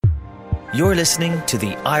You're listening to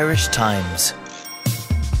the Irish Times.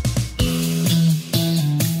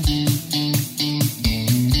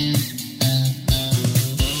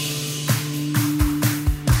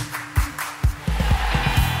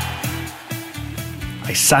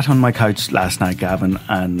 I sat on my couch last night, Gavin,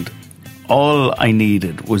 and all I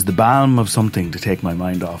needed was the balm of something to take my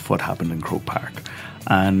mind off what happened in Croke Park.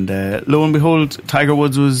 And lo and behold, Tiger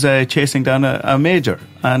Woods was chasing down a major,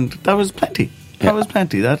 and that was plenty. That was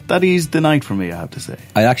plenty. That eased the night for me, I have to say.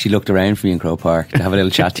 I actually looked around for you in Croke Park to have a little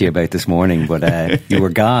chat to you about this morning, but you were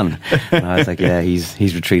gone. And I was like, yeah,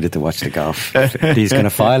 he's retreated to watch the golf. He's going to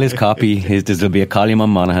file his copy. There'll be a column on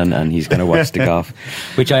Monaghan, and he's going to watch the golf,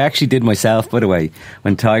 which I actually did myself, by the way.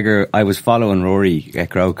 When Tiger, I was following Rory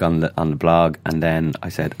Croke on the blog, and then I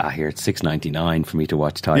said, here it's $6.99 for me to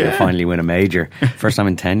watch Tiger finally win a major. First time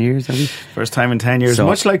in 10 years, have we? First time in 10 years. So,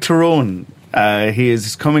 much like Tyrone. He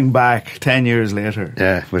is coming back 10 years later.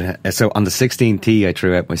 Yeah, but, so on the 16th tee I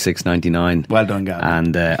threw out my $6.99. Well done, Gavin.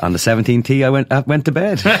 And on the 17th tee I went to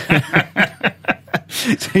bed.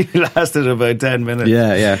 So you lasted about 10 minutes.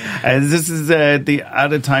 Yeah. This is the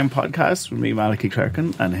At A Time podcast with me, Malachy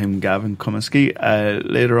Clerkin, and him, Gavin Comiskey.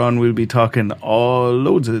 Later on we'll be talking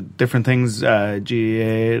loads of different things, GAA,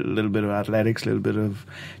 a little bit of athletics, a little bit of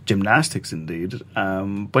gymnastics indeed.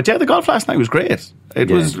 But yeah, the golf last night was great. It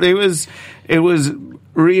was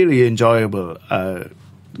really enjoyable.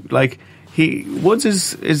 Woods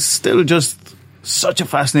is still just such a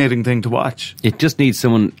fascinating thing to watch. It just needs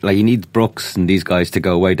someone, like he needs Brooks and these guys to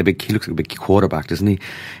go away. He looks like a big quarterback, doesn't he?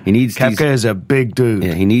 He needs Koepka is a big dude.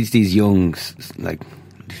 Yeah, he needs these young, like,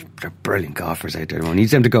 they're brilliant golfers out there. He needs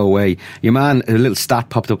them to go away. Your man, a little stat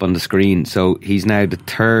popped up on the screen. So he's now the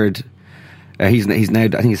third. He's now, I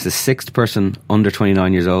think it's the sixth person under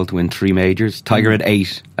 29 years old to win 3 majors. Tiger had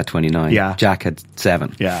 8 at 29. Yeah. Jack had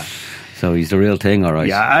 7. Yeah. So he's the real thing, all right.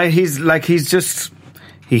 Yeah,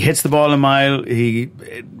 he hits the ball a mile. He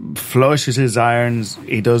flushes his irons.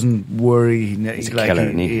 He doesn't worry. He's a killer,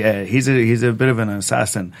 isn't he? Yeah, he's a bit of an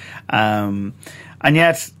assassin. And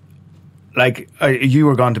yet, you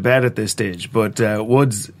were gone to bed at this stage, but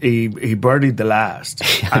Woods he birdied the last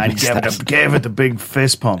and gave it the big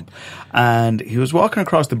fist pump. And he was walking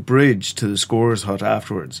across the bridge to the scorer's hut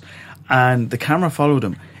afterwards, and the camera followed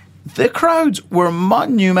him. The crowds were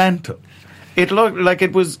monumental. It looked like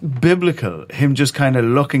it was biblical, him just kind of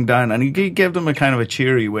looking down, and he gave them a kind of a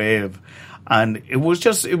cheery wave. And it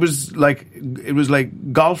was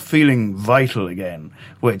like golf feeling vital again,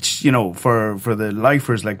 which, for the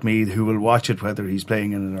lifers like me who will watch it whether he's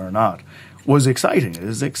playing in it or not, was exciting. It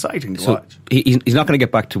was exciting to watch. He's not going to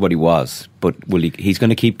get back to what he was, but he's going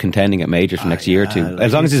to keep contending at majors for next year or two.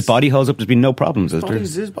 As long as his body holds up, there's been no problems.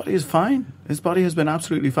 His body is fine. His body has been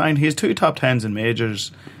absolutely fine. He has 2 top 10s in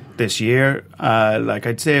majors this year.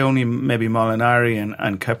 I'd say only maybe Molinari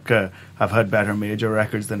and Koepka have had better major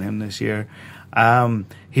records than him this year.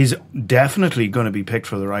 He's definitely going to be picked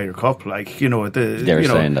for the Ryder Cup.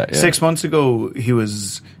 Saying that, 6 months ago he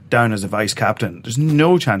was down as a vice captain. There's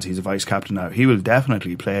no chance he's a vice captain now. He will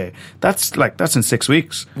definitely play. That's in 6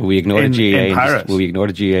 weeks. Will we ignore the GAA? Will we ignore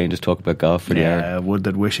the GAA and just talk about golf for the hour? Yeah, would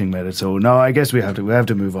that wishing made it so. No, I guess we have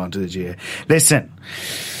to move on to the GAA. Listen,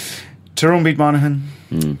 Tyrone beat Monaghan.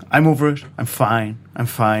 I'm over it. I'm fine.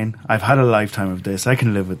 I've had a lifetime of this. I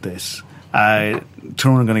can live with this. Tyrone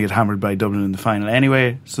are going to get hammered by Dublin in the final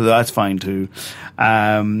anyway, so that's fine too.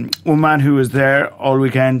 One man who was there all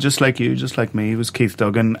weekend, just like you, just like me, was Keith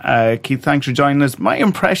Duggan. Keith, thanks for joining us. My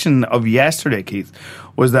impression of yesterday, Keith,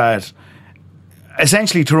 was that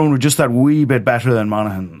essentially Tyrone were just that wee bit better than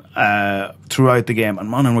Monaghan throughout the game, and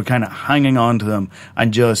Monaghan were kind of hanging on to them,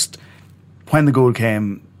 and just when the goal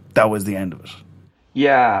came, that was the end of it.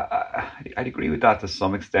 Yeah, I'd agree with that to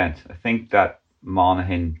some extent. I think that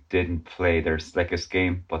Monaghan didn't play their slickest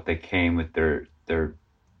game, but they came with their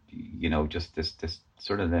just this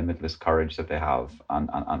sort of limitless courage that they have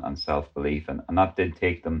and self-belief, and that did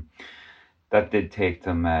take them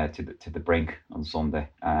to the brink on Sunday.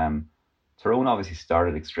 Tyrone obviously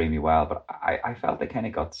started extremely well, but I felt they kind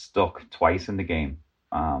of got stuck twice in the game.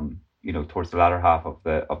 Towards the latter half of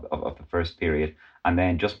the first period, and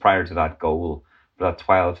then just prior to that goal, for that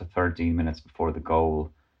 12 to 13 minutes before the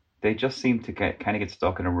goal, they just seemed to get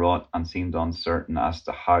stuck in a rut and seemed uncertain as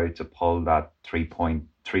to how to pull that 3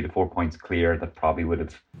 to 4 points clear that probably would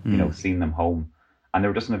have seen them home. And they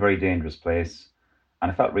were just in a very dangerous place.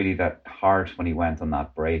 And I felt really that hard when he went on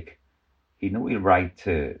that break. He knew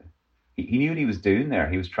he knew what he was doing there.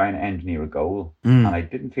 He was trying to engineer a goal, and I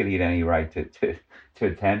didn't feel he had any right to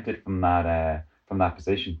attempt it from that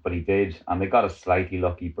position, but he did. And they got a slightly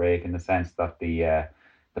lucky break in the sense that the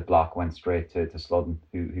the block went straight to Sludden,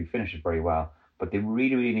 who finished it very well. But they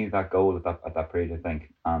really, really needed that goal at that period, I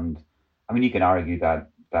think. And I mean, you can argue that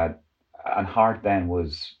and Hart then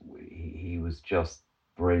he was just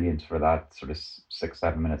brilliant for that sort of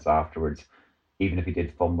 6-7 minutes afterwards. Even if he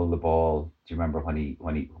did fumble the ball, do you remember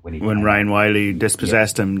when Ryan Wiley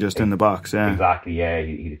dispossessed him just in the box? Yeah, exactly. Yeah,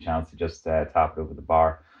 he had a chance to just tap it over the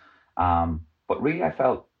bar. But really, I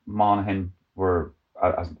felt Monaghan were,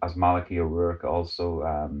 as Malachy O'Rourke also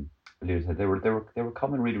alluded to, they were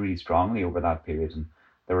coming really, really strongly over that period, and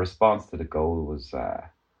the response to the goal was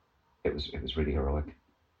it was really heroic.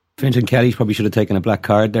 Fintan Kelly probably should have taken a black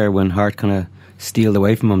card there when Hart kind of stealed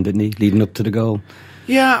away from him, didn't he, leading up to the goal?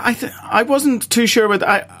 Yeah, I wasn't too sure, but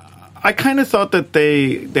I kind of thought that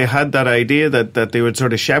they had that idea that they would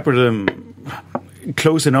sort of shepherd him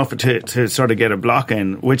close enough to sort of get a block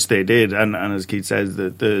in, which they did, and as Keith says,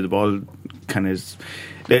 the ball kind of...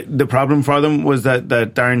 The problem for them was that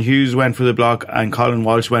Darren Hughes went for the block and Colin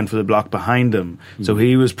Walsh went for the block behind him. So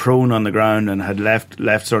he was prone on the ground and had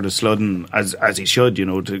left sort of Sludden as he should,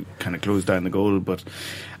 to kind of close down the goal. But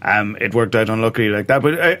it worked out unluckily like that.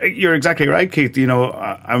 But you're exactly right, Keith.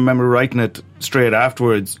 I remember writing it straight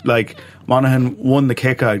afterwards. Like, Monaghan won the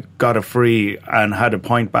kick out, got a free, and had a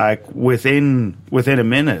point back within a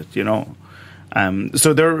minute.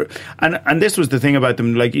 So they're and this was the thing about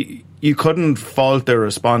them. Like, you couldn't fault their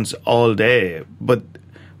response all day, but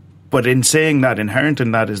in saying that, inherent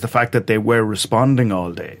in that is the fact that they were responding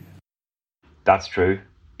all day. That's true.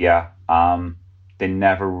 Yeah. They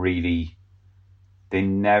never really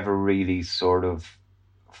sort of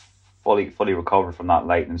fully recovered from that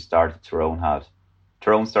lightning start that Tyrone had.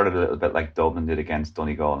 Tyrone started a little bit like Dublin did against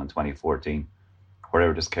Donegal in 2014. Where they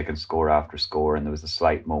were just kicking score after score, and there was a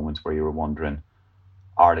slight moment where you were wondering,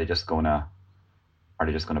 are they just gonna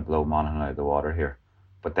blow Monaghan out of the water here?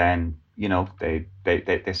 But then,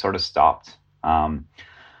 they sort of stopped, and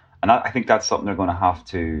I think that's something they're going to have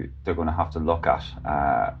to look at,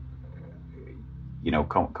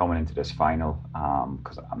 coming into this final,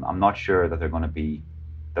 because I'm not sure that they're going to be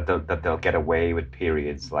that they'll get away with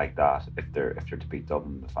periods like that if they're to beat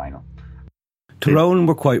Dublin in the final. Tyrone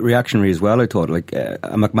were quite reactionary as well, I thought. Like, a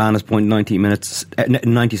McManus point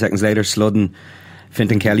 90 seconds later, Sludden,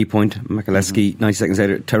 Fintan Kelly point, Michalewski 90 seconds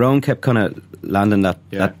later. Tyrone kept kind of landing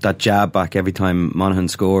that jab back every time Monaghan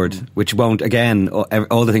scored, which won't, again,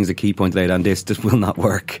 all the things that Keith pointed out on this just will not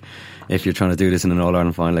work if you're trying to do this in an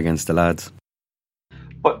All-Ireland final against the lads.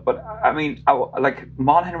 But I mean,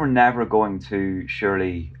 Monaghan were never going to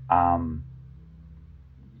surely...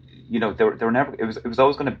 they were never. It was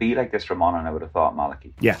always going to be like this for Monaghan, I would have thought,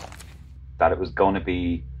 Malachy. Yeah, that it was going to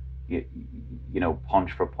be,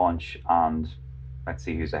 punch for punch, and let's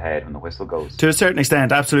see who's ahead when the whistle goes. To a certain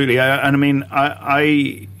extent, absolutely.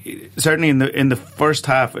 I certainly in the first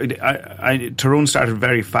half, Tyrone started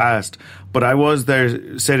very fast, but I was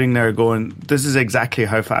there sitting there going, "This is exactly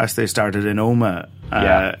how fast they started in Omagh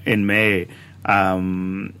in May."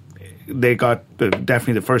 They got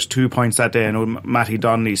definitely the first 2 points that day. I know Matty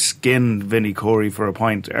Donnelly skinned Vinnie Corey for a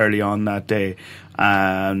point early on that day,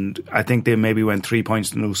 and I think they maybe went 3 points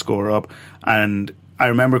to no score up. And I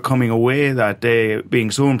remember coming away that day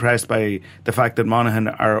being so impressed by the fact that Monaghan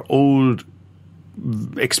are old,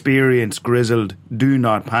 experienced, grizzled, do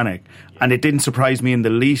not panic. And it didn't surprise me in the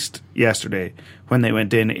least yesterday when they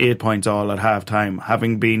went in 8 points all at half time,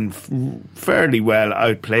 having been fairly well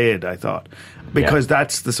outplayed, I thought. Because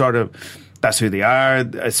that's who they are.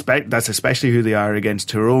 That's especially who they are against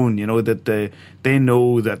Tyrone. That they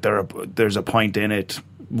know that there's a point in it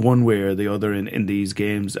one way or the other in these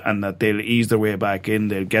games, and that they'll ease their way back in.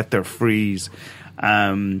 They'll get their frees.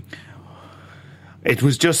 It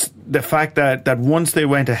was just the fact that once they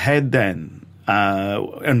went ahead, then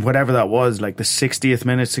and whatever that was, like the 60th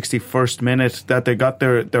minute, 61st minute, that they got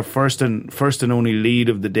their first and only lead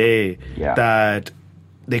of the day. Yeah. That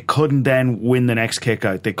they couldn't then win the next kick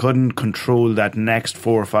out. They couldn't control that next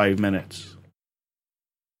 4 or 5 minutes.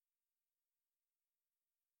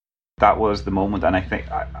 That was the moment, and I think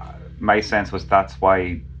my sense was that's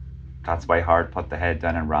why Hart put the head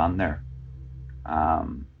down and ran there.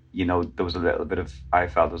 There was a little bit of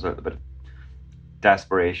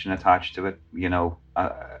desperation attached to it.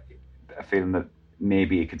 A feeling that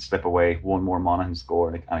maybe it could slip away. One more Monaghan score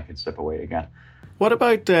and it could slip away again. What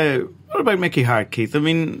about Mickey Hart, Keith? I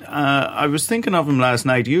mean, I was thinking of him last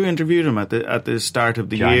night. You interviewed him at the start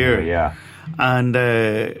of the year, yeah. And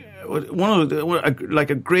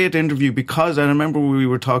a great interview, because I remember we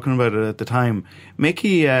were talking about it at the time.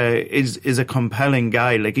 Mickey is a compelling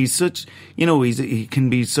guy. Like, he's such, he can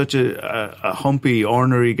be such a humpy,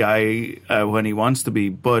 ornery guy when he wants to be,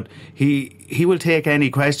 but he will take any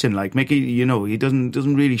question. Like Mickey, he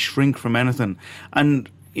doesn't really shrink from anything. And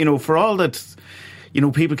for all that,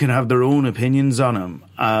 people can have their own opinions on him.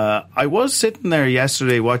 I was sitting there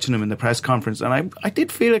yesterday watching him in the press conference, and I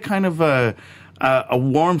did feel a kind of a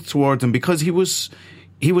warmth towards him, because he was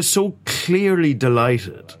so clearly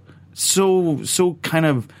delighted, so kind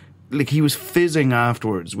of like he was fizzing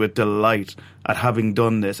afterwards with delight at having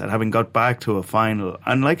done this, at having got back to a final,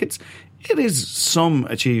 and like it is some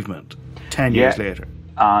achievement 10 years later.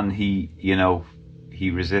 And he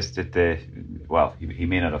resisted he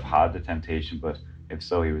may not have had the temptation, but if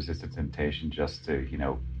so, he resisted temptation just to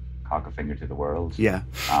cock a finger to the world. Yeah.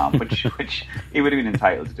 Which he would have been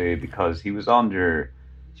entitled to do, because he was under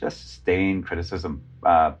just sustained criticism,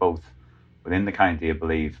 both within the county, I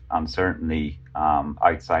believe, and certainly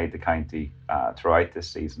outside the county throughout this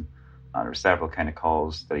season. And there were several kind of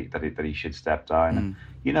calls that he should step down.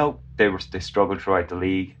 And they struggled throughout the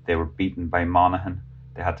league. They were beaten by Monaghan.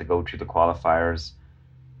 They had to go through the qualifiers.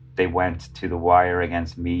 They went to the wire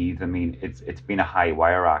against Meath. I mean, it's been a high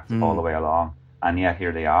wire act all the way along. And yet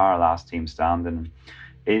here they are, last team standing.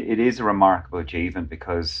 It is a remarkable achievement,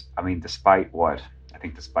 because, I mean, despite what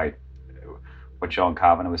Sean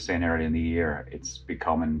Kavanagh was saying earlier in the year, it's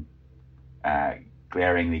becoming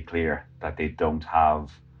glaringly clear that they don't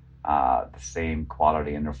have the same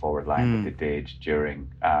quality in their forward line that they did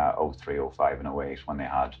during 03, 05 and 08, when they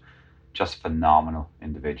had just phenomenal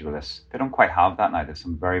individualists. They don't quite have that now. There's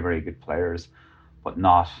some very, very good players, but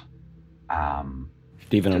not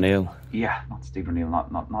Stephen O'Neill. Yeah, not Stephen O'Neill,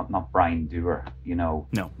 not Brian Dewar, No.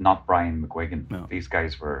 Not Brian McGuigan. No. These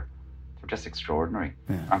guys were just extraordinary.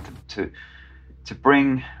 Yeah. And to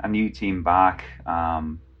bring a new team back,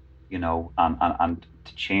 and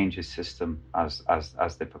to change his system as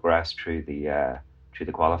they progress through the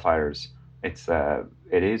qualifiers, it's a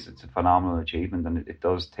phenomenal achievement, and it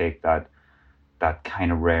does take that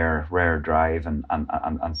kind of rare drive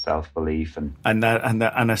and self belief and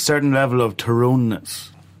a certain level of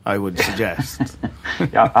Tyrone-ness, I would suggest.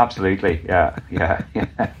 Yeah, absolutely. Yeah.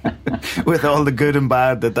 With all the good and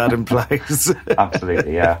bad that implies.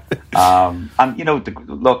 Absolutely, yeah. And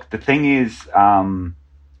the thing is,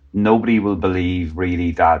 nobody will believe really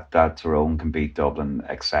that Tyrone can beat Dublin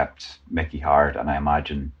except Mickey Hart, and I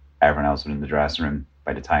imagine everyone else within the dressing room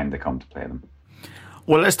by the time they come to play them.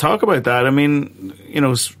 Well, let's talk about that. I mean,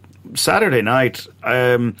 Saturday night,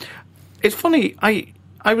 it's funny,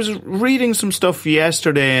 I was reading some stuff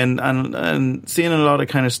yesterday and seeing a lot of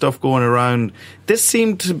kind of stuff going around. This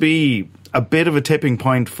seemed to be a bit of a tipping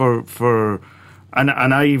point for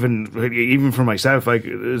and I even for myself, like,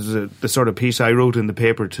 the sort of piece I wrote in the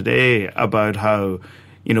paper today about how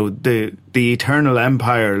the eternal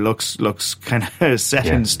empire looks kind of set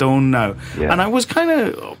in stone now. Yeah. And I was kind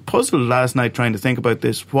of puzzled last night trying to think about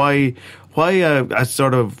this. Why a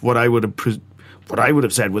sort of what I would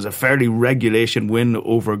have said was a fairly regulation win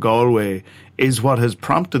over Galway is what has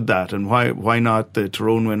prompted that, and why not the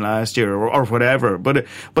Tyrone win last year or whatever. But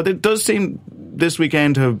it does seem this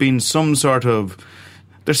weekend to have been some sort of.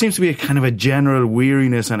 There seems to be a kind of a general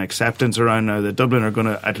weariness and acceptance around now that Dublin are going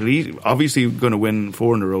to at least, obviously going to win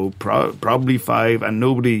 4 in a row, probably 5, and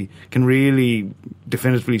nobody can really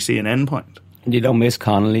definitively see an end point. You don't miss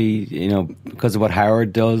Connolly, because of what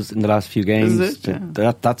Howard does in the last few games. Is it?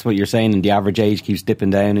 Yeah. That's what you're saying, and the average age keeps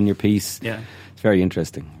dipping down in your piece. Yeah. It's very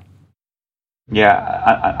interesting.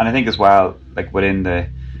 Yeah, and I think as well, like within the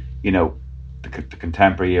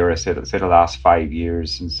contemporary era, say the last 5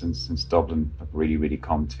 years since Dublin have really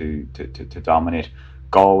come to dominate.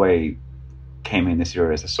 Galway came in this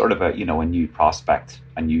year as a sort of a new prospect,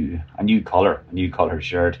 a new colour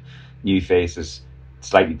shirt, new faces,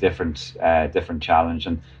 slightly different challenge,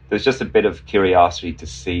 and there's just a bit of curiosity to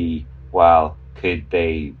see, well, could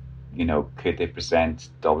they present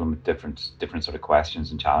Dublin with different sort of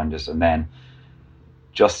questions and challenges, and then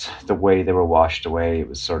just the way they were washed away,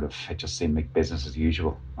 it just seemed like business as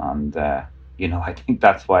usual. And I think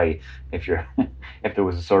that's why if there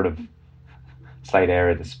was a sort of slight air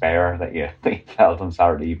of despair that you felt on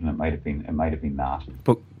Saturday evening, it might have been that.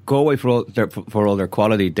 But Galway, for all their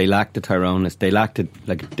quality, they lacked the Tyroneness. They lacked it.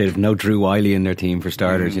 Like, they have no Drew Wiley in their team for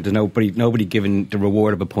starters. There's nobody given the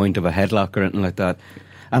reward of a point of a headlock or anything like that.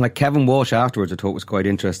 And like Kevin Walsh afterwards, I thought was quite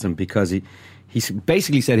interesting, because he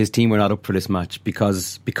basically said his team were not up for this match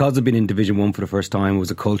because they'd been in Division 1 for the first time. It was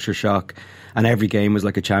a culture shock, and every game was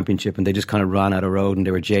like a championship, and they just kind of ran out of road and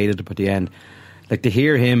they were jaded up at the end. like to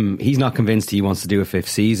hear him, he's not convinced he wants to do a 5th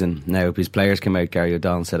season. Now, if his players came out, Gary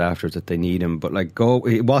O'Donnell said afterwards that they need him, but like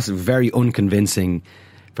it was very unconvincing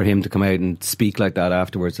for him to come out and speak like that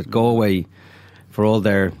afterwards. That Galway, for all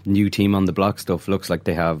their new team on the block stuff, looks like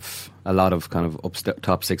they have a lot of kind of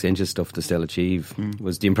top 6 inches stuff to still achieve.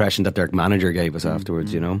 Was the impression that their manager gave us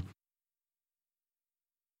afterwards, you know?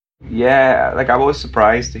 Yeah, like I was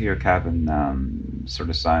surprised to hear Kevin sort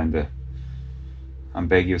of sound the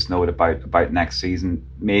ambiguous note about next season.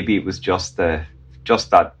 Maybe it was just that,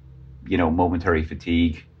 you know, momentary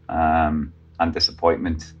fatigue and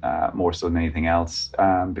disappointment more so than anything else,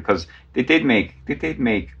 because they did make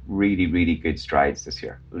really, really good strides this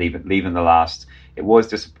year. Leaving the last, it was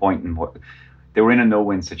disappointing. They were in a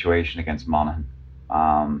no-win situation against Monaghan.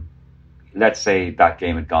 Let's say that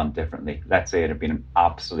game had gone differently. Let's say it had been an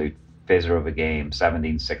absolute fizzer of a game,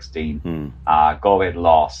 17-16. Galway had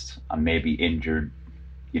lost and maybe injured,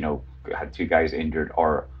 you know, had 2 guys injured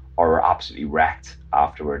or were absolutely wrecked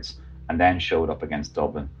afterwards, and then showed up against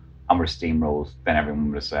Dublin and were steamrolled. Then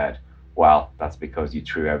everyone would have said, well, that's because you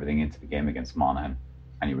threw everything into the game against Monaghan.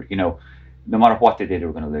 And, you know, no matter what they did, they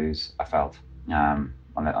were going to lose, I felt.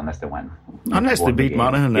 Unless they went. Unless they beat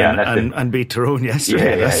Monaghan and beat Tyrone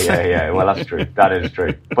yesterday. Yeah. Well, that's true. That is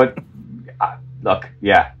true. But look,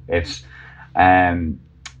 yeah, it's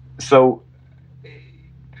so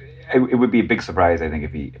it would be a big surprise, I think,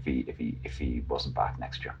 if he wasn't back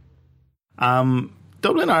next year.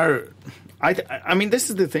 Dublin are. I mean, this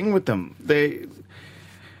is the thing with them.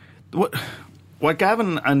 What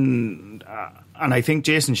Gavin and I think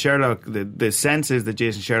Jason Sherlock, the sense is that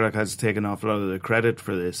Jason Sherlock has taken off a lot of the credit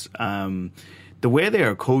for this. The way they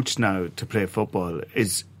are coached now to play football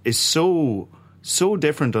is so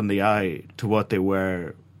different on the eye to what they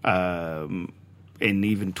were in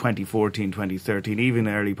even 2014, 2013, even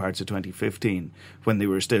early parts of 2015, when they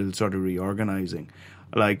were still sort of reorganising.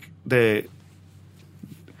 Like they're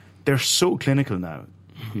so clinical now,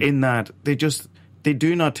 in that they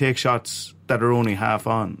do not take shots that are only half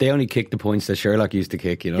on. They only kick the points that Sherlock used to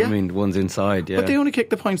kick, you know what I mean? The ones inside, yeah. But they only kick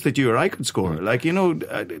the points that you or I could score. Like, you know,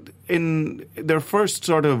 in their first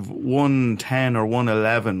sort of 1-10 or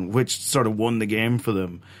 1-11, which sort of won the game for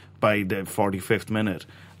them by the 45th minute,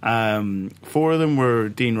 4 of them were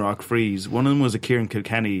Dean Rock frees. One of them was a Kieran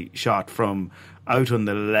Kilkenny shot from out on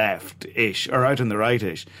the left-ish, or out on the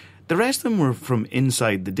right-ish. The rest of them were from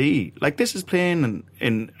inside the D. Like, this is playing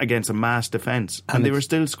in against a mass defence, and they were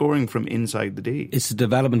still scoring from inside the D. It's the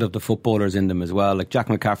development of the footballers in them as well. Like, Jack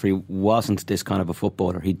McCaffrey wasn't this kind of a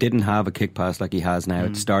footballer. He didn't have a kick pass like he has now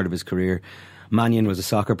at the start of his career. Mannion was a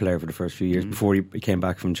soccer player for the first few years before he came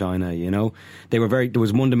back from China, you know. There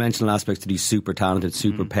was one-dimensional aspects to these super talented,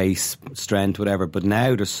 super pace, strength, whatever, but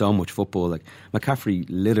now there's so much football. Like, McCaffrey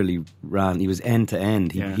literally ran, he was end to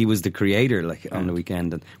end. He was the creator, like, on the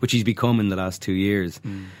weekend, which he's become in the last 2 years.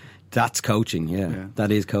 That's coaching, yeah. That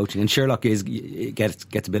is coaching. And Sherlock gets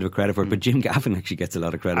a bit of a credit for it, but Jim Gavin actually gets a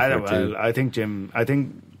lot of credit for it too. I think Jim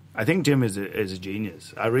is a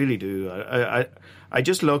genius. I really do. I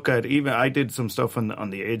just look at, even I did some stuff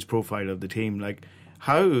on the age profile of the team, like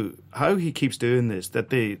how he keeps doing this. That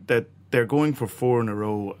they're going for 4 in a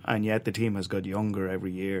row, and yet the team has got younger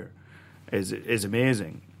every year is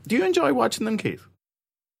amazing. Do you enjoy watching them, Keith?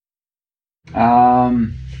 Yeah,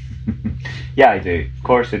 I do. Of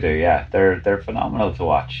course I do. Yeah, they're phenomenal to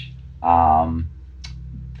watch.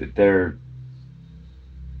 They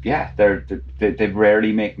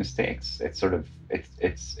rarely make mistakes. It's sort of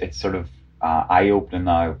eye opening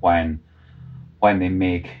now when they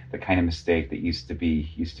make the kind of mistake that used to be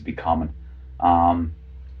common. I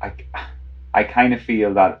kind of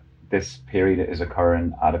feel that this period is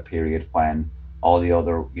occurring at a period when all the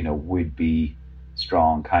other, you know, would be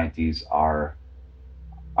strong counties are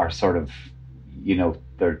sort of, you know,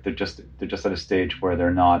 they're just at a stage where they're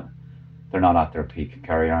not at their peak.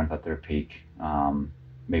 Kerry aren't at their peak.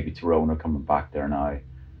 Maybe Tyrone are coming back there now.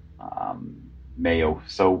 Mayo.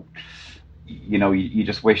 So, you know, you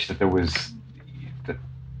just wish that there was,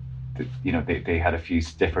 you know, they had a few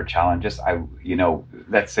stiffer challenges.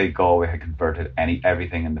 Let's say Galway had converted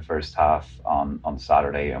everything in the first half on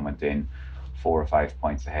Saturday and went in 4 or 5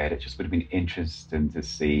 points ahead. It just would have been interesting to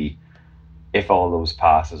see if all those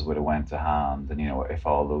passes would have went to hand, and, you know, if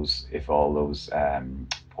all those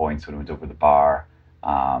points would have went over the bar.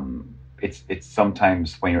 It's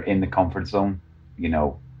sometimes when you're in the comfort zone, you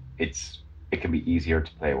know, it can be easier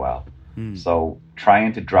to play well. So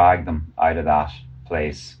trying to drag them out of that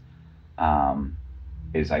place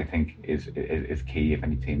I think is key if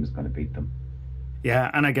any team is going to beat them.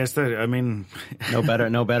 Yeah, and I guess that, I mean... No better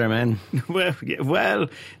men. well,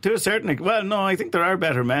 to a certain... Well, no, I think there are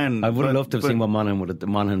better men. I would have loved to have seen what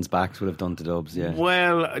Monaghan's backs would have done to Dubs, yeah.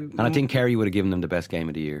 Well... And I think Kerry would have given them the best game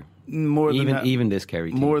of the year. Even this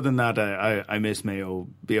Kerry team. More than that, I miss Mayo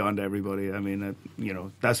beyond everybody. I mean,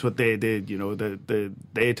 that's what they did.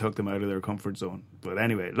 They took them out of their comfort zone. But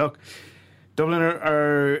anyway, look... Dublin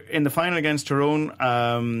are in the final against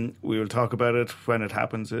Tyrone. We will talk about it when it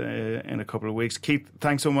happens in a couple of weeks. Keith,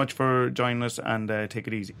 thanks so much for joining us, and take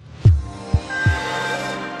it easy.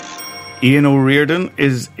 Ian O'Riordan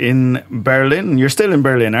is in Berlin. You're still in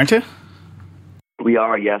Berlin, aren't you? We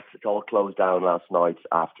are, yes. It's all closed down last night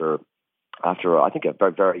after I think a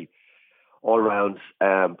very, very all-round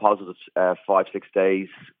positive 5-6 days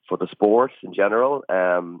for the sport in general.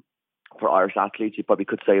 For Irish athletes, you probably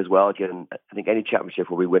could say as well, again, I think any championship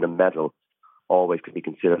where we win a medal always could be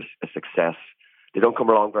considered a success. They don't come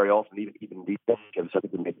along very often, even these games. I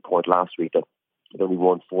think we made the point last week that they'd only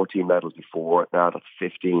won 14 medals before. Now that's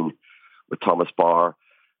 15 with Thomas Barr.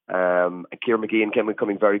 And Ciarán McGeehan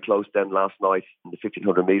coming very close then last night in the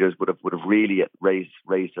 1500 metres would have really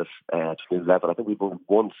raised us to new level. I think we've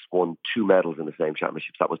once won 2 medals in the same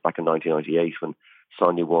championships. That was back in 1998 when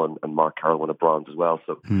Sonia won and Mark Carroll won a bronze as well.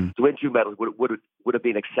 So to win 2 medals would have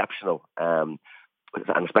been exceptional, and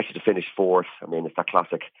especially to finish 4th. I mean, it's that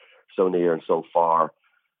classic, so near and so far.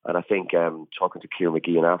 And I think talking to Ciarán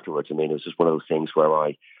McGeehan afterwards, I mean, it was just one of those things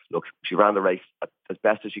where she ran the race as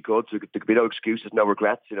best as she could, so there could be no excuses, no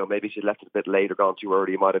regrets. Maybe she left it a bit late or gone too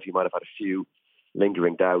early. You might have had a few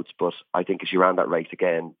lingering doubts, but I think if she ran that race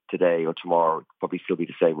again today or tomorrow, it'd probably still be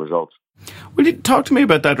the same results. Well, talk to me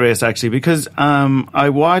about that race actually, because I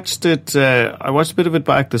watched it. I watched a bit of it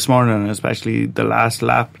back this morning, especially the last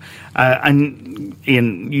lap. And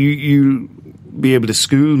Ian, you be able to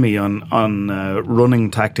school me on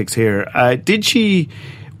running tactics here.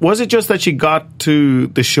 Was it just that she got to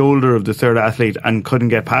the shoulder of the third athlete and couldn't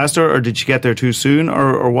get past her, or did she get there too soon,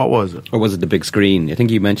 or what was it? Or was it the big screen? I think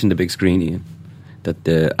you mentioned the big screen, Ian. That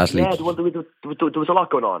the athlete... Yeah, there was a lot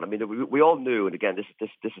going on. I mean, we all knew, and again, this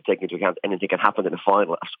is taking into account anything can happen in the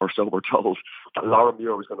final, or so we're told, that Laura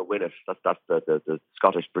Muir was going to win it. That's the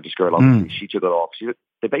Scottish-British girl, obviously. She took it off.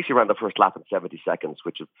 They basically ran the first lap in 70 seconds,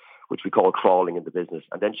 which we call crawling in the business.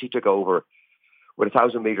 And then she took over with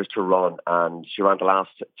 1,000 metres to run, and she ran the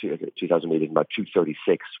last 2,000 metres in about 2:36,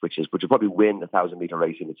 which would probably win a 1,000-metre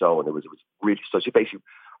race in its own. It was really, so she basically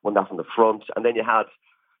won that from the front, and then you had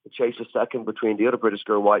the chase a second between the other British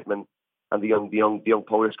girl Whiteman and the young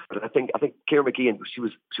Polish girl. And I think Ciarán McGeehan, she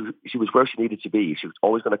was where she needed to be. She was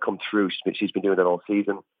always going to come through. She's been doing that all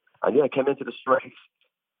season, and yeah, came into the race.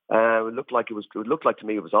 It looked like to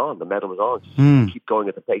me it was on. The medal was on. She keep going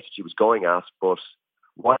at the pace that she was going at, but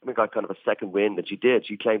Whiteman got kind of a second wind, and she did.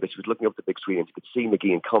 She claimed that she was looking up the big screen and she could see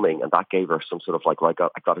McGeehan coming, and that gave her some sort of like, I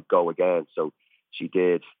got to go again. So she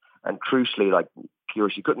did. And crucially, like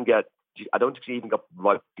Ciara, she couldn't get. I don't think she even got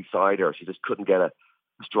right beside her. She just couldn't get a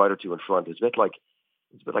stride or two in front. It's a bit like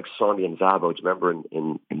Sonia and Szabo. Do you remember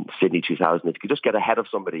in Sydney 2000? If you could just get ahead of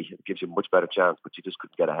somebody, it gives you a much better chance. But she just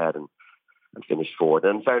couldn't get ahead and finish forward.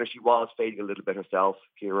 And in fairness, she was fading a little bit herself,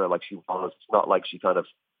 Ciara. Like she was. It's not like she kind of.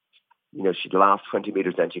 She the last 20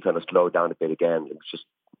 metres, then she kind of slowed down a bit again. It was just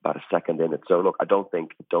about a second in it. So look, I don't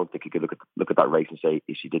think you could look at that race and say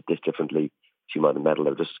if she did this differently, she might have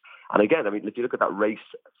medalled. And again, I mean, if you look at that race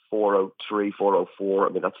 4:03, 4:04,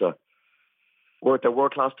 I mean that's they're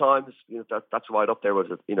world class times. That's right up there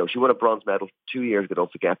with it. She won a bronze medal 2 years ago,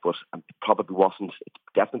 don't forget, but it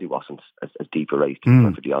definitely wasn't as deep a race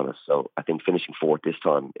to be honest. So I think finishing 4th this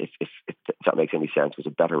time, if that makes any sense, was a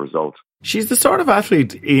better result. She's the sort of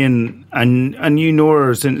athlete, Ian, and you know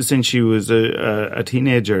her since she was a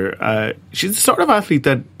teenager. She's the sort of athlete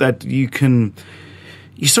that you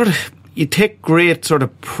take great sort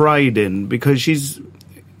of pride in, because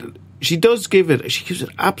she gives it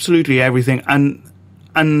absolutely everything, and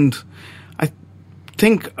I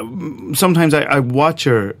think sometimes I watch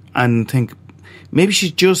her and think maybe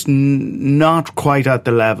she's just not quite at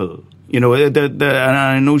the level. And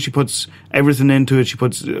I know she puts everything into it. She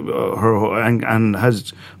puts her and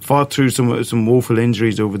has fought through some woeful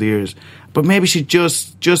injuries over the years, but maybe she's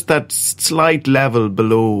just that slight level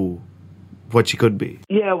below what she could be.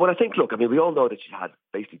 Yeah, well, I think, look, I mean, we all know that she had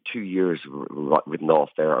basically 2 years written off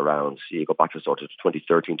there around, you go back to sort of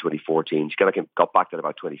 2013, 2014. She kind of got back to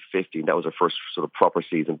about 2015. That was her first sort of proper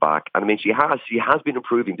season back. And I mean, she has been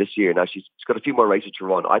improving this year. Now she's got a few more races to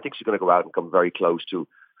run. I think she's going to go out and come very close to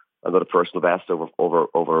another personal best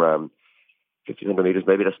over 1,500 metres.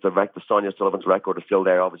 Maybe that's the Sonia Sullivan's record is still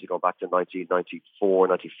there, obviously going back to 1994,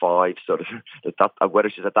 95. So that whether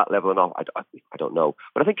she's at that level or not, I don't know.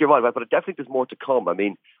 But I think you're right. But I definitely think there's more to come. I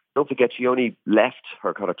mean, don't forget she only left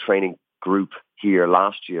her kind of training group here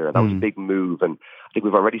last year, and that was a big move. And I think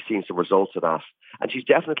we've already seen some results of that. And she's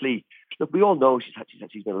definitely, look, we all know she's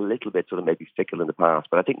been a little bit sort of maybe fickle in the past,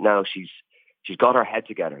 but I think now she's got her head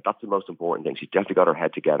together. That's the most important thing. She's definitely got her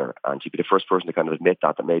head together, and she'd be the first person to kind of admit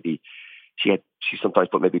that maybe she sometimes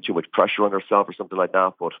put maybe too much pressure on herself or something like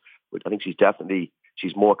that. But I think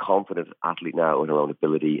she's more confident athlete now in her own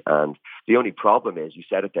ability. And the only problem is, you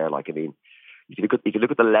said it there, like, I mean, if you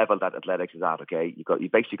look at the level that athletics is at, okay, you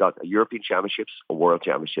basically got a European Championships, a World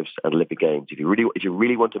Championships, and Olympic Games. If you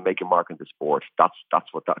really want to make a mark in the sport, that's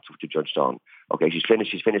what you're judged on. Okay, she's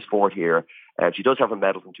finished fourth here, and she does have a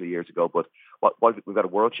medal from 2 years ago. But we've got a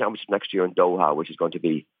World Championship next year in Doha, which is going to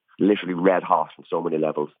be literally red hot on so many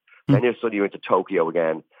levels. Then you're into Tokyo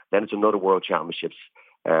again. Then it's another World Championships.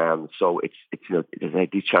 So it's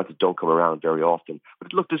these chances don't come around very often.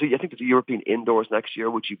 But look, I think there's a European indoors next year,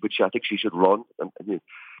 which I think she should run. And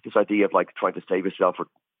this idea of like trying to save herself for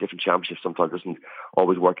different championships sometimes doesn't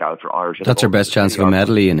always work out for Irish. That's her best chance of a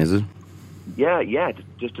medal, Ian, is it? Yeah,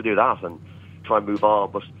 just to do that and try and move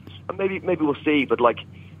on. But maybe we'll see. But like,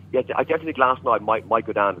 yeah, I definitely think last night might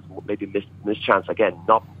go down as maybe missed chance again.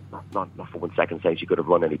 Not for 1 second saying she could have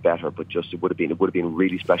run any better, but just it would have been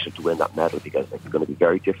really special to win that medal, because it's going to be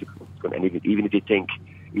very difficult. And even if you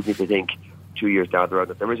think 2 years down the road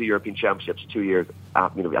that there is a European Championships 2 years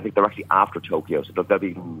after, I think they're actually after Tokyo, so they'll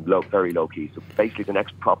be very low key. So basically, the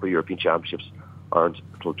next proper European Championships aren't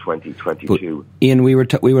until 2022. But Ian, we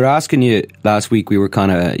were asking you last week. We were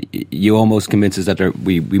kind of, you almost convinced us that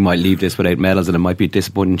we might leave this without medals and it might be a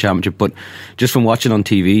disappointing championship. But just from watching on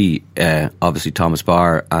TV, obviously Thomas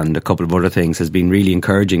Barr and a couple of other things has been really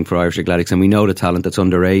encouraging for Irish athletics, and we know the talent that's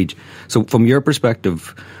underage. So from your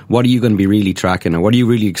perspective, what are you going to be really tracking, or what are you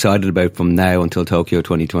really excited about from now until Tokyo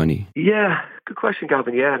 2020? Yeah. Good question,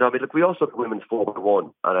 Gavin. Yeah, no, I mean, look, we also have women's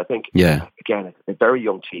 4x1, and I think again, it's a very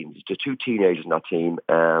young team. There's just two teenagers in that team.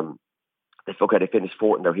 They finished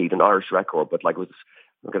fourth in their heat, an Irish record, but like,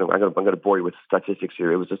 I'm going to bore you with statistics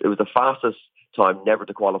here. It was the fastest time never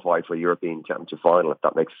to qualify for a European Championship final, if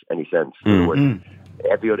that makes any sense.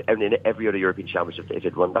 Every other European Championship, if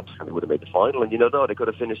they'd run that time, they would have made the final, and they could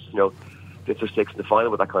have finished fifth or sixth in the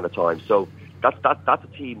final with that kind of time. So that's a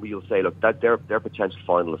team where you'll say, look, that they're potential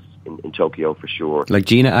finalists in Tokyo for sure. Like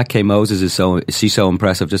Gina Ake Moses is she's so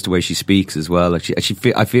impressive, just the way she speaks as well. Like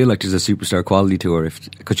I feel like there's a superstar quality to her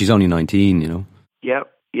because she's only 19.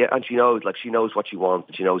 Yeah, and she knows what she wants,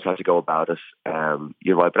 and she knows how to go about it.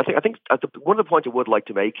 You're right, but I think one of the points I would like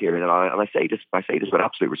to make here, and I say this with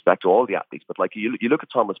absolute respect to all the athletes, but like you look at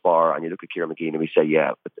Thomas Barr and you look at Ciara Mageean, and we say,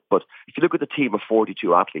 but if you look at the team of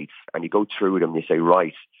 42 athletes and you go through them, and you say,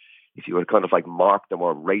 right, if you were to kind of like mark them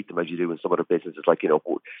or rate them as you do in some other businesses, like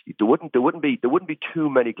there wouldn't be too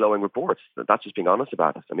many glowing reports. That's just being honest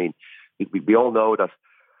about it. I mean, we all know that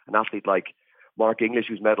an athlete like Mark English,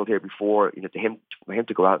 who's medalled here before, for him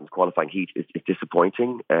to go out in the qualifying heat is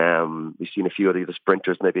disappointing. We've seen a few of the other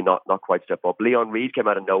sprinters maybe not quite step up. Leon Reid came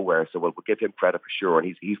out of nowhere, so we'll give him credit for sure,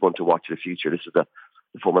 and he's one to watch in the future. This is the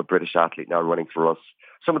former British athlete now running for us.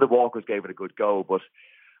 Some of the walkers gave it a good go, but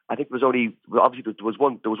I think there was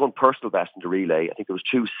one personal best in the relay. I think there was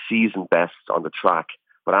two season bests on the track,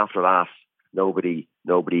 but after that, nobody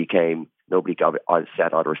got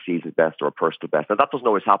set either a season best or a personal best. Now that doesn't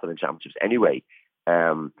always happen in championships anyway.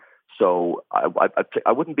 So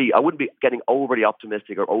I wouldn't be getting overly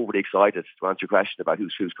optimistic or overly excited to answer your question about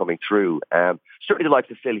who's coming through. Certainly the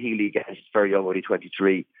likes of Phil Healy, again, she's very young, only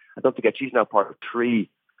 23. I don't forget she's now part of 3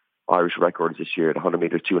 Irish records this year: the 100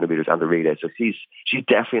 metres, 200 metres, and the relay. So she's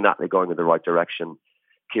definitely not going in the right direction.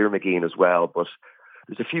 Ciara Mageean as well, but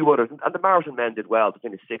there's a few others, and the marathon men did well to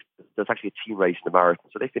finish 6th. There's actually a team race in the marathon,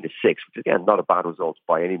 so they finished 6th, which again, not a bad result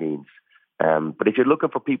by any means. But if you're looking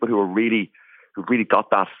for people who've really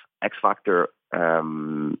got that X factor,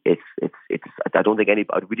 it's I don't think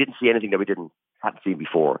we didn't see anything that we hadn't seen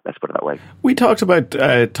before. Let's put it that way. We talked about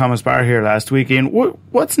Thomas Barr here last week, Ian.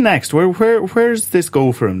 What's next? Where's this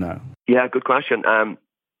go for him now? Yeah, good question. I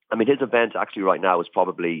mean, his event actually right now is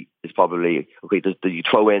probably okay. You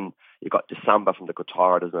throw in, you've got the Samba from the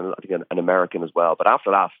Qatar. There's I think an American as well. But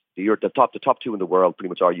after that, the top 2 in the world pretty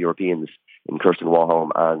much are Europeans, in Kirsten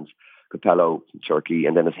Warholm and Capello from Turkey,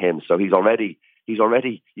 and then it's him. So he's already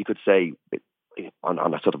you could say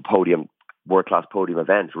on a sort of podium, world-class podium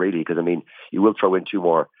event, really, because I mean, you will throw in 2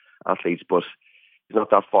 more athletes, but he's not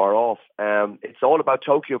that far off. It's all about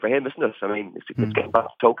Tokyo for him, isn't it? I mean, it's getting back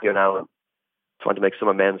to Tokyo now, and trying to make some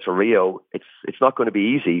amends for Rio. It's not going to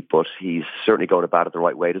be easy, but he's certainly going about it the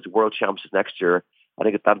right way. There's the World Championships next year. I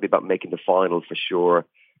think that'll be about making the final for sure.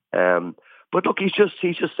 But look, he's just.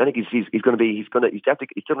 I think he's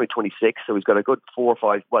only 26, so he's got a good 4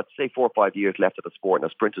 or 5 years left of the sport. Now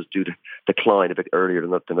sprinters do decline a bit earlier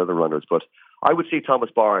than other runners, but I would see Thomas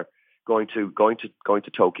Barr going to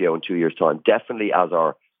Tokyo in 2 years' time, definitely as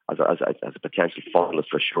a potential finalist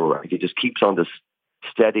for sure. If he just keeps on this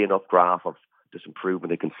steady enough graph of this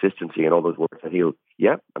improvement and consistency and all those words, that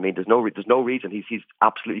there's no reason. He's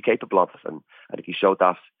absolutely capable of it, and I think he showed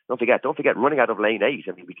that. Don't forget running out of lane 8.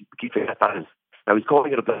 I mean, we keep forgetting that. Now he's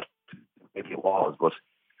calling it a bit, maybe it was, but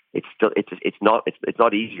it's not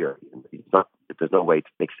easier. There's no way it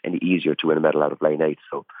makes it any easier to win a medal out of lane 8.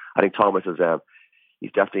 So I think Thomas is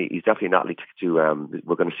he's definitely an athlete to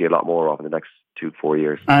we're going to see a lot more of in the next 2-4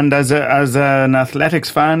 years. And as an athletics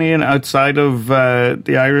fan, Ian, outside of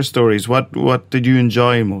the Irish stories, what did you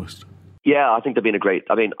enjoy most? Yeah, I think they've been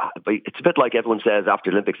it's a bit like everyone says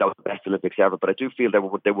after Olympics, that was the best Olympics ever, but I do feel they were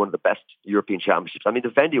one of the best European championships. I mean,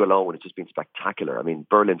 the venue alone has just been spectacular. I mean,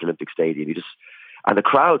 Berlin's Olympic Stadium, and the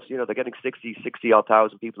crowds, they're getting 60 odd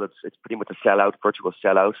thousand people. It's pretty much a sellout, virtual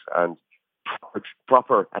sellout, and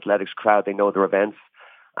proper athletics crowd. They know their events.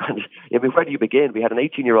 And I mean, where do you begin? We had an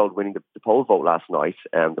 18-year-old winning the pole vault last night,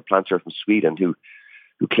 the planter from Sweden, who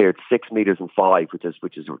cleared 6 meters and 5, which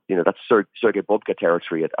is that's Sergei Bubka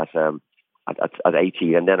territory at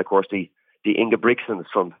 18. And then of course the Inga Brigtsens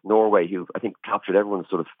from Norway, who I think captured everyone's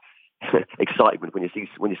sort of excitement when you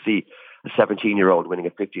see a 17-year-old winning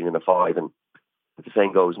a 15 and a 5. And as the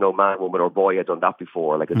saying goes, no man, woman, or boy had done that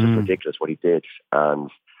before. Like, it's just ridiculous what he did.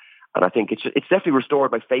 And I think it's definitely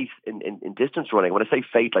restored my faith in distance running. When I say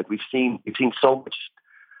faith, like we've seen so much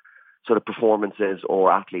sort of performances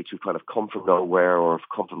or athletes who kind of come from nowhere or have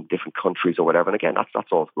come from different countries or whatever. And again,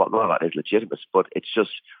 that's all. A lot of that is legitimate, but it's just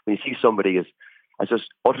when you see somebody as just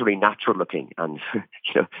utterly natural looking, and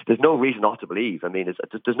there's no reason not to believe. I mean,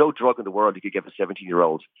 there's no drug in the world you could give a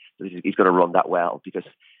 17-year-old that he's going to run that well, because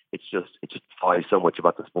it just defies so much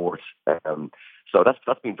about the sport. So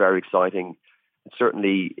that's been very exciting.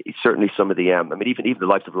 Certainly some of the even the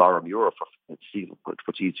likes of Laura Muir for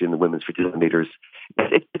what she's doing in the women's 50 meters.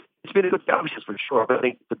 It's been a good championship for sure. But I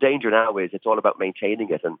think the danger now is it's all about maintaining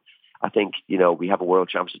it. And I think we have a world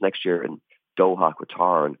championship next year in Doha,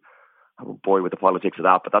 Qatar, and I'm bored with the politics of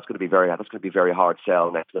that. But that's going to be very hard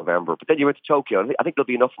sell next November. But then you're into Tokyo. I think there'll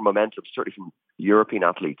be enough momentum, certainly from European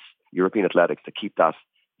athletes, European athletics, to keep that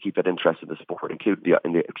interest in the sport,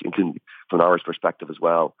 including from an Irish perspective as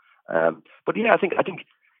well. But yeah, I think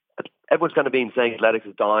everyone's kind of been saying athletics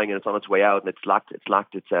is dying and it's on its way out, and it's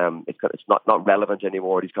not relevant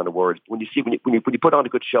anymore. These kind of words. When you put on a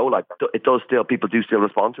good show like that, it does still, people do still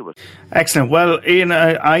respond to it. Excellent. Well, Ian,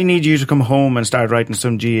 I need you to come home and start writing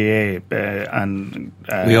some GAA, and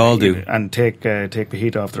we all do, and take the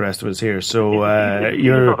heat off the rest of us here. So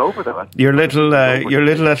your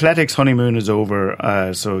little athletics honeymoon is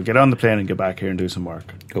over. So get on the plane and get back here and do some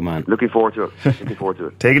work. Come on. Looking forward to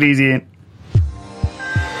it. Take it easy, Ian.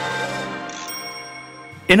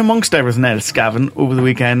 In amongst everything else, Gavin, over the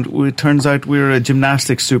weekend, it turns out we're a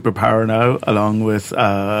gymnastics superpower now, along with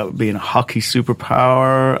being a hockey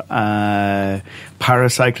superpower,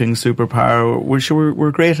 paracycling superpower.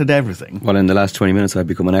 We're great at everything. Well, in the last 20 minutes, I've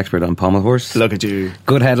become an expert on pommel horse. Look at you.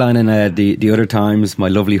 Good headline in the Other Times, My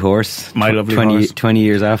Lovely Horse. 20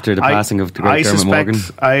 years after the passing of the great Dermot Morgan.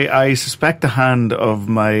 I suspect the hand of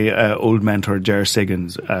my old mentor, Ger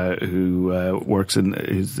Siggins, who works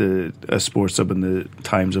is a sports sub in the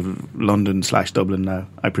Times of London/Dublin now.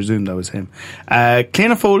 I presume that was him.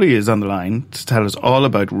 Cliona Foley is on the line to tell us all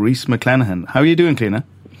about Rhys McClenaghan. How are you doing, Cliona?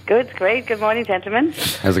 Good, great. Good morning, gentlemen.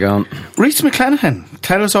 How's it going? Rhys McClenaghan,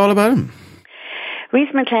 tell us all about him. Rhys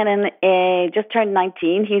McClenaghan just turned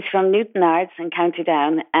 19. He's from Newtownards in County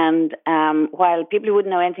Down, and while people who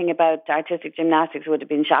wouldn't know anything about artistic gymnastics would have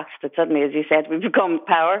been shocked that suddenly, as you said, we've become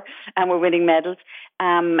power and we're winning medals,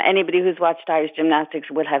 anybody who's watched Irish gymnastics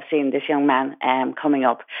will have seen this young man coming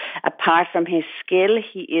up. Apart from his skill,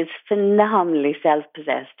 he is phenomenally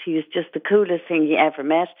self-possessed. He is just the coolest thing you ever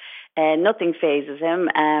met. Nothing phases him,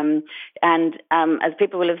 and as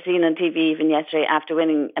people will have seen on TV even yesterday, after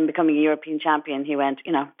winning and becoming a European champion, he went,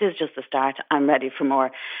 this is just the start, I'm ready for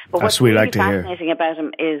more. But what's really fascinating about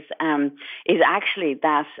him is actually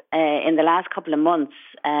that in the last couple of months,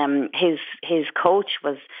 his coach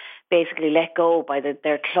was basically let go by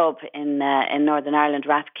their club in Northern Ireland,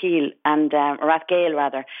 Rathgael, and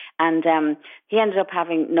he ended up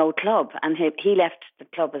having no club, and he left the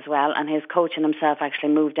club as well, and his coach and himself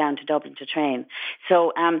actually moved down to Dublin to train.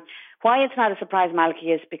 So Why it's not a surprise,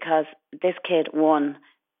 Malky, is because this kid won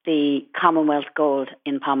the Commonwealth Gold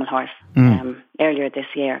in pommel horse earlier this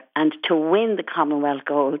year. And to win the Commonwealth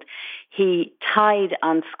Gold, he tied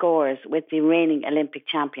on scores with the reigning Olympic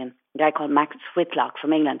champion, a guy called Max Whitlock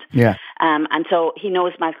from England. Yeah. And so he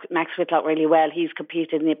knows Max Whitlock really well. He's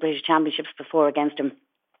competed in the British Championships before against him.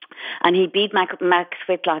 And he beat Max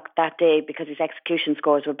Whitlock that day because his execution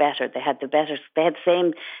scores were better. They had the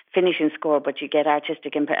same finishing score, but you get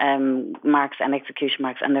artistic marks and execution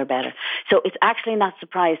marks, and they're better. So it's actually not a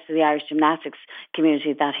surprise to the Irish gymnastics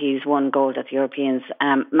community that he's won gold at the Europeans.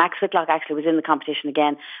 Max Whitlock actually was in the competition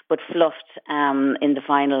again, but fluffed in the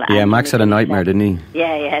final. Yeah, Max had a nightmare, didn't he?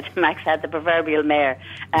 Yeah, Max had the proverbial mare.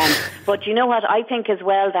 But you know what? I think as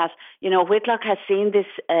well that, you know, Whitlock has seen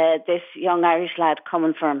this young Irish lad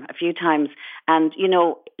coming from a few times, and you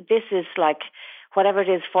know, this is like whatever it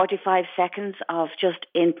is, 45 seconds of just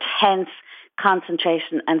intense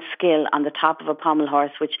concentration and skill on the top of a pommel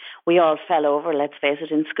horse, which we all fell over, let's face it,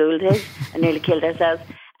 in school days and nearly killed ourselves.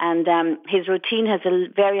 And his routine has a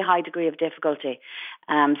very high degree of difficulty.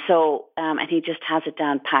 And he just has it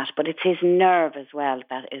down pat. But it's his nerve as well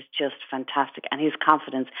that is just fantastic, and his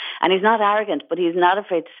confidence. And he's not arrogant, but he's not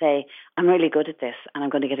afraid to say, I'm really good at this and I'm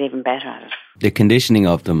going to get even better at it. The conditioning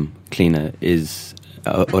of them, Cliona, is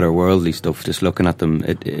otherworldly stuff. Just looking at them,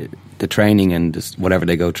 the training and just whatever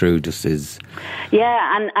they go through just is...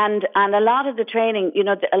 Yeah, and a lot of the training, you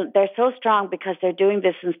know, they're so strong because they're doing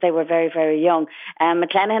this since they were very, very young.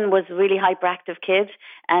 McLennan was a really hyperactive kid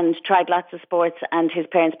and tried lots of sports, and his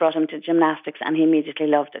parents brought him to gymnastics, and he immediately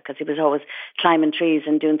loved it because he was always climbing trees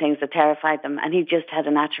and doing things that terrified them, and he just had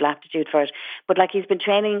a natural aptitude for it. But like, he's been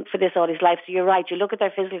training for this all his life, so you're right, you look at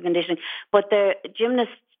their physical conditioning, but the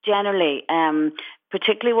gymnasts generally,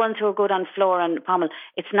 particularly ones who are good on floor and pommel,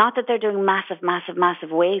 it's not that they're doing massive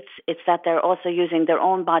weights. It's that they're also using their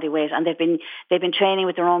own body weight, and they've been training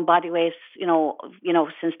with their own body weights, you know,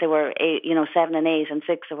 since they were 7 and 8 and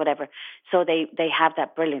 6 or whatever. So they have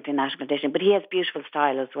that brilliant national conditioning. But he has beautiful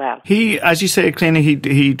style as well. He, as you say, Cliona,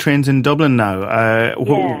 he trains in Dublin now.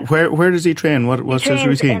 Yeah. Where does he train? What's his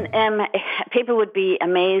routine? People would be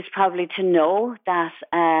amazed probably to know that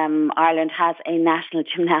Ireland has a national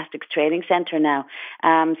gymnastics training centre now.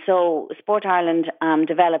 So Sport Ireland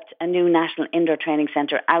developed a new national indoor training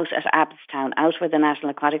centre out at Abbottstown, out where the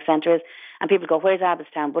National Aquatic Centre is. And people go, where's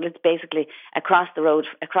Abbottstown? But it's basically across the road,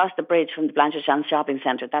 across the bridge from the Blanchardstown Shopping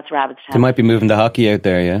Centre. That's where Abbottstown. They might be moving the hockey out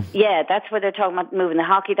there, yeah? Yeah, that's where they're talking about moving the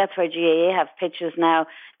hockey. That's where GAA have pitches now.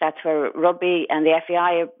 That's where rugby and the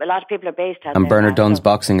FEI, a lot of people are based out there. And Bernard Dunn's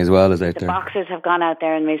boxing as well is out there. The boxers have gone out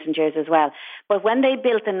there in recent years as well. But when they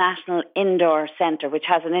built the National Indoor Centre, which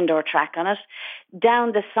has an indoor track on it,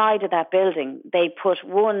 down the side of that building, they put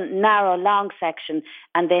one narrow, long section,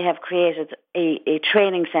 and they have created a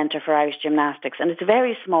training centre for Irish gymnastics. And it's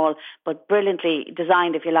very small, but brilliantly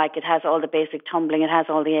designed, if you like. It has all the basic tumbling, it has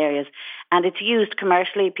all the areas. And it's used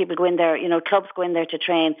commercially. People go in there, you know, clubs go in there to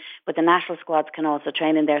train, but the national squads can also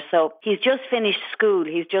train in there. So he's just finished school.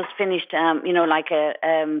 He's just finished, like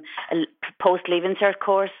a post-leaving cert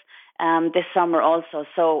course. This summer also,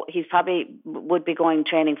 so he's probably would be going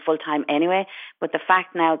training full time anyway. But the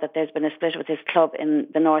fact now that there's been a split with his club in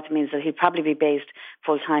the north means that he'll probably be based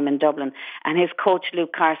full time in Dublin. And his coach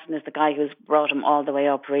Luke Carson is the guy who's brought him all the way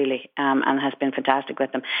up really, and has been fantastic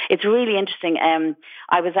with him. It's really interesting.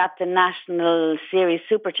 I was at the National Series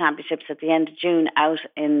Super Championships at the end of June out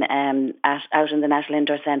in the National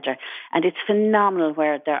Indoor Centre, and it's phenomenal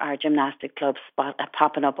where there are gymnastic clubs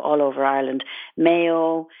popping up all over Ireland.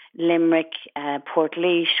 Mayo, Limerick,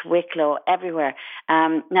 Portlaoise, Wicklow, everywhere.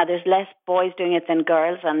 Now there's less boys doing it than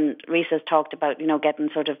girls, and Reese has talked about, getting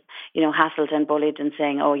sort of, hassled and bullied and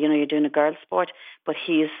saying, you're doing a girls' sport. But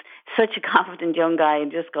he's such a confident young guy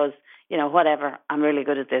and just goes, whatever, I'm really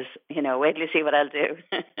good at this. Wait till you see what I'll do.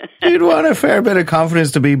 You'd want a fair bit of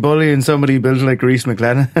confidence to be bullying somebody built like Reese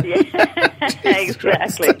McLennan.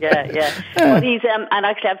 Exactly, yeah. But he's, and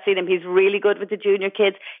actually I've seen him, he's really good with the junior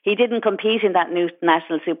kids. He didn't compete in that new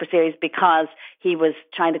National Super Series because he was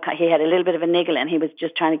he had a little bit of a niggle and he was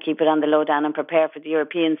just trying to keep it on the low down and prepare for the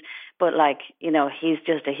Europeans. But he's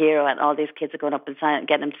just a hero, and all these kids are going up and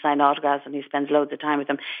getting him to sign autographs, and he spends loads of time with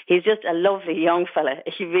them. He's just a lovely young fella.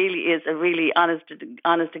 He really is a really honest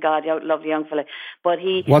to God, lovely young fella. But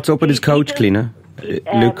what's up with his coach, Cliona?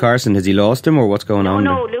 Luke Carson, has he lost him, or what's going on?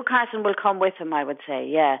 No, Luke Carson will come with him, I would say.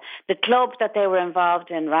 Yeah, the club that they were involved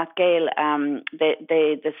in, Rathgale,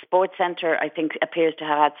 the sports centre, I think appears to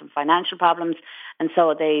have had some financial problems. And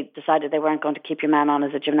so they decided they weren't going to keep your man on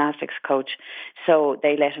as a gymnastics coach. So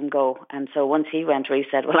they let him go. And so once he went, Rhys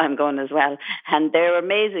said, well, I'm going as well. And they're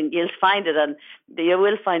amazing. You'll find it, and you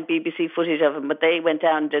will find BBC footage of him. But they went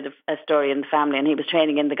down and did a story in the family, and he was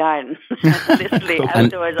training in the garden. Literally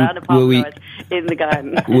outdoors, on a pop in the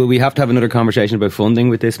garden. Will we have to have another conversation about funding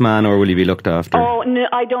with this man, or will he be looked after? Oh, no,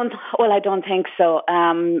 I don't think so.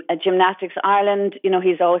 Gymnastics Ireland,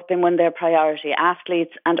 he's always been one of their priority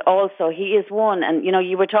athletes, and also he is one. And,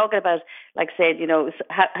 you were talking about, like I said,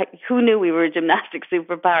 who knew we were a gymnastics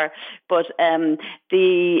superpower? But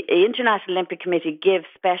the International Olympic Committee gives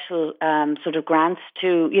special sort of grants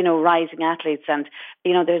to, rising athletes. And,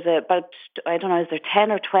 there's about, I don't know, is there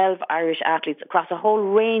 10 or 12 Irish athletes across a whole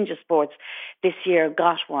range of sports this year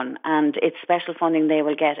got one. And it's special funding they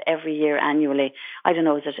will get every year annually. I don't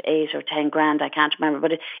know, is it 8 or 10 grand? I can't remember.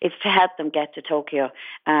 But it's to help them get to Tokyo.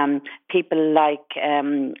 People like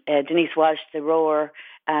Denise Walsh, the rower,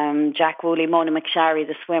 Jack Woolley, Mona McSharry,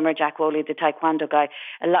 the swimmer, Jack Woolley, the taekwondo guy.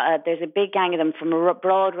 There's a big gang of them from a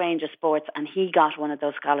broad range of sports, and he got one of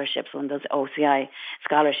those scholarships, one of those OCI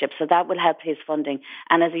scholarships. So that will help his funding.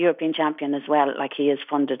 And as a European champion as well, like he is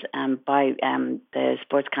funded by the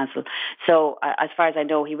Sports Council. So as far as I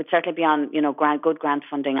know, he would certainly be on good grant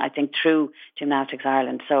funding, I think, through Gymnastics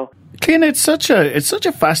Ireland. So, Cian, it's such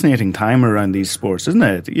a fascinating time around these sports, isn't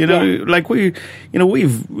it? Like we've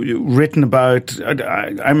written about.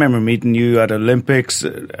 I remember meeting you at Olympics,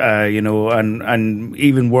 and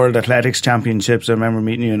even World Athletics Championships. I remember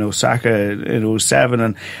meeting you in Osaka in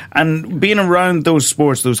 2007, and being around those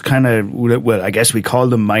sports, those kind of, well, I guess we call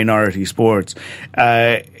them minority sports,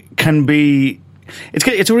 can be.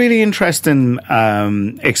 It's a really interesting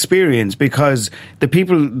experience, because the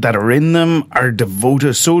people that are in them are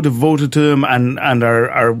so devoted to them, and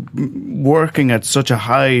are working at such a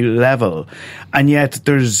high level, and yet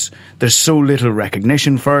there's so little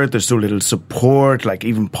recognition for it. There's so little support, like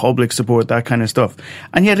even public support, that kind of stuff.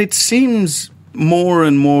 And yet it seems more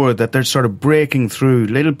and more that they're sort of breaking through,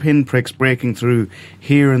 little pinpricks breaking through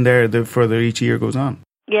here and there the further each year goes on.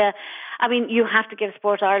 Yeah. I mean, you have to give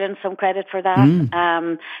Sport Ireland some credit for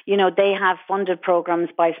that. They have funded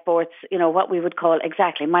programs by sports, what we would call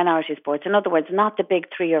exactly minority sports. In other words, not the big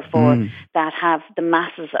 3 or 4 that have the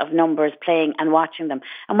masses of numbers playing and watching them.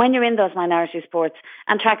 And when you're in those minority sports,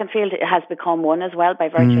 and track and field has become one as well, by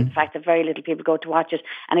virtue of the fact that very little people go to watch it,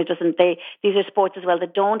 and these are sports as well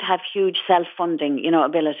that don't have huge self-funding,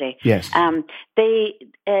 ability. Yes. The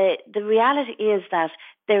reality is that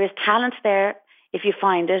there is talent there if you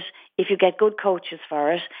find it, if you get good coaches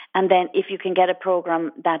for it, and then if you can get a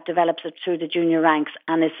programme that develops it through the junior ranks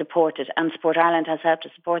and is supported, and Sport Ireland has helped to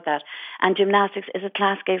support that. And gymnastics is a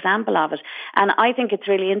classic example of it. And I think it's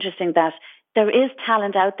really interesting that there is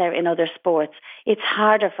talent out there in other sports. It's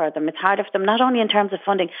harder for them. It's harder for them, not only in terms of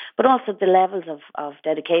funding, but also the levels of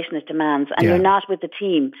dedication it demands. And you're not with the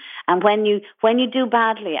team. And when you do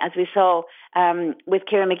badly, as we saw with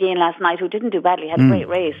Ciara McGeehan last night, who didn't do badly, had a great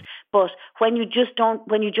race. But when you just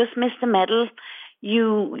miss the medal,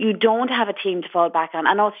 you don't have a team to fall back on,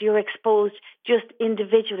 and also you're exposed just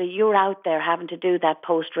individually. You're out there having to do that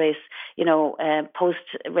post-race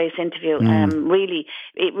interview,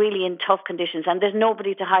 really in tough conditions, and there's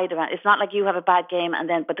nobody to hide around. It's not like you have a bad game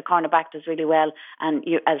but the cornerback does really well, and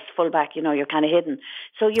you as fullback, you're kind of hidden.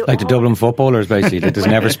 So you like the Dublin footballers, basically, that does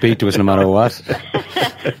never speak to us no matter what.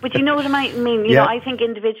 But you know what I mean? You know, I think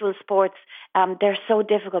individual sports, they're so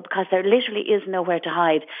difficult because there literally is nowhere to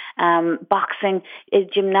hide. Boxing,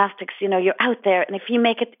 gymnastics, you're out there, and if he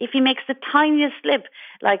makes the tiniest slip,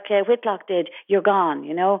 like Whitlock did, you're gone.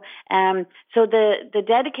 So the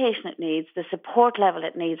dedication it needs, the support level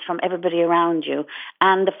it needs from everybody around you,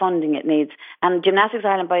 and the funding it needs. And Gymnastics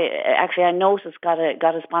Ireland, I noticed got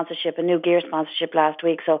a sponsorship, a new gear sponsorship last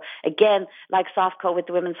week. So again, like Softco with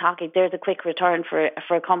the women's hockey, there's a quick return for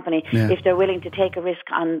a company if they're willing to take a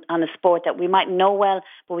risk on a sport that we might know well,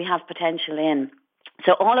 but we have potential in.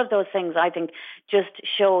 So all of those things, I think, just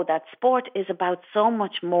show that sport is about so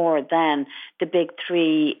much more than the big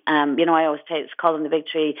 3. I always call them the big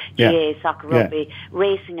 3, GAA, soccer, rugby,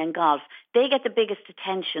 racing and golf. They get the biggest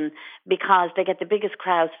attention because they get the biggest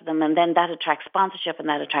crowds to them, and then that attracts sponsorship and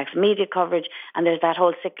that attracts media coverage, and there's that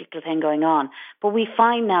whole cyclical thing going on. But we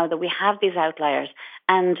find now that we have these outliers,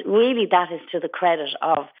 and really that is to the credit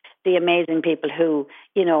of the amazing people who,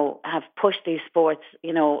 have pushed these sports,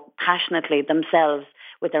 passionately themselves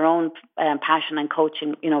with their own passion and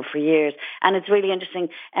coaching, for years. And it's really interesting.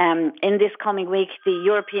 In this coming week, the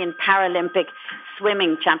European Paralympic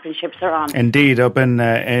Swimming Championships are on. Indeed, up in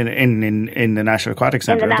the National Aquatic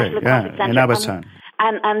Centre, in Abbottstown.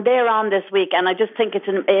 and they're on this week, and I just think it's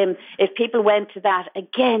if people went to that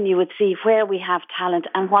again, you would see where we have talent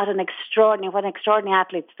and what extraordinary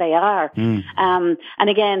athletes they are. And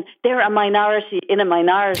again, they're a minority in a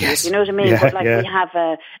minority. Yes. You know what I mean? Yeah, but we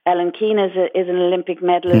have Ellen Keane is an Olympic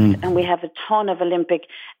medalist, and we have a ton of Olympic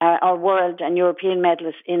or world and European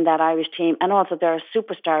medalists in that Irish team, and also there are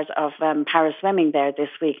superstars of para swimming there this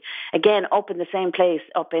week. Again, up in the same place,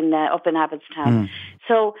 up in Abbottstown.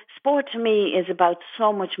 So sport to me is about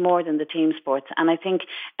so much more than the team sports, and I think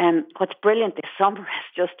what's brilliant this summer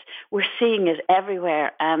is just we're seeing it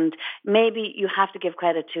everywhere, and maybe you have to give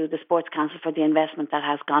credit to the Sports Council for the investment that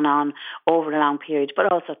has gone on over a long period,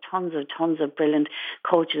 but also tons of brilliant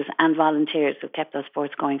coaches and volunteers who've kept those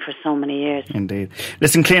sports going for so many years. Indeed.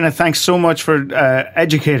 Listen, Cliona, thanks so much for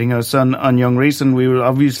educating us on young Rhys, and we will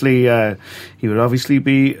obviously he will obviously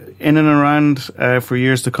be in and around for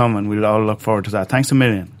years to come, and we'll all look forward to that. Thanks a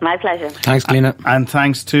million. My pleasure. Thanks, Cliona. And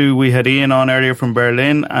thanks to, we had Ian on earlier from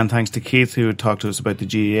Berlin, and thanks to Keith who talked to us about the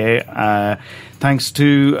GAA. Thanks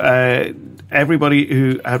to everybody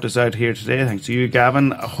who helped us out here today. Thanks to you,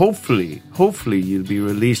 Gavin. Hopefully you'll be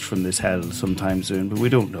released from this hell sometime soon, but we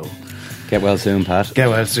don't know. Get well soon, Pat.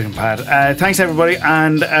 Thanks everybody,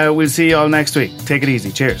 and we'll see you all next week. Take it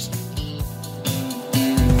easy. Cheers.